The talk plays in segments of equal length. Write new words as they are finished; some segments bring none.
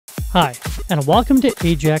Hi, and welcome to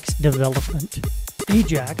AJAX Development.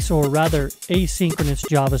 AJAX, or rather Asynchronous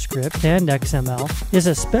JavaScript and XML, is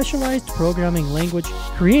a specialized programming language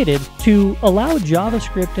created to allow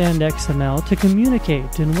JavaScript and XML to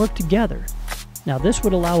communicate and work together. Now, this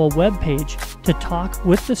would allow a web page to talk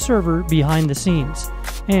with the server behind the scenes,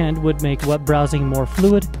 and would make web browsing more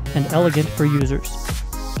fluid and elegant for users.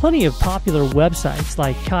 Plenty of popular websites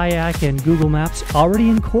like Kayak and Google Maps already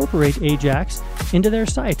incorporate AJAX into their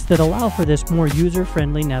sites that allow for this more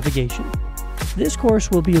user-friendly navigation. This course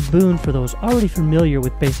will be a boon for those already familiar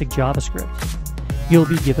with basic JavaScript. You'll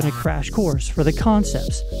be given a crash course for the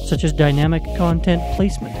concepts such as dynamic content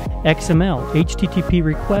placement, XML, HTTP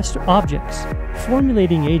request objects,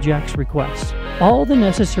 formulating AJAX requests, all the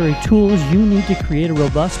necessary tools you need to create a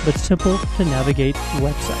robust but simple to navigate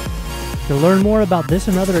website. To learn more about this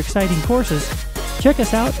and other exciting courses, check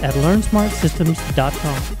us out at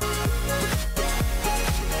learnsmartsystems.com.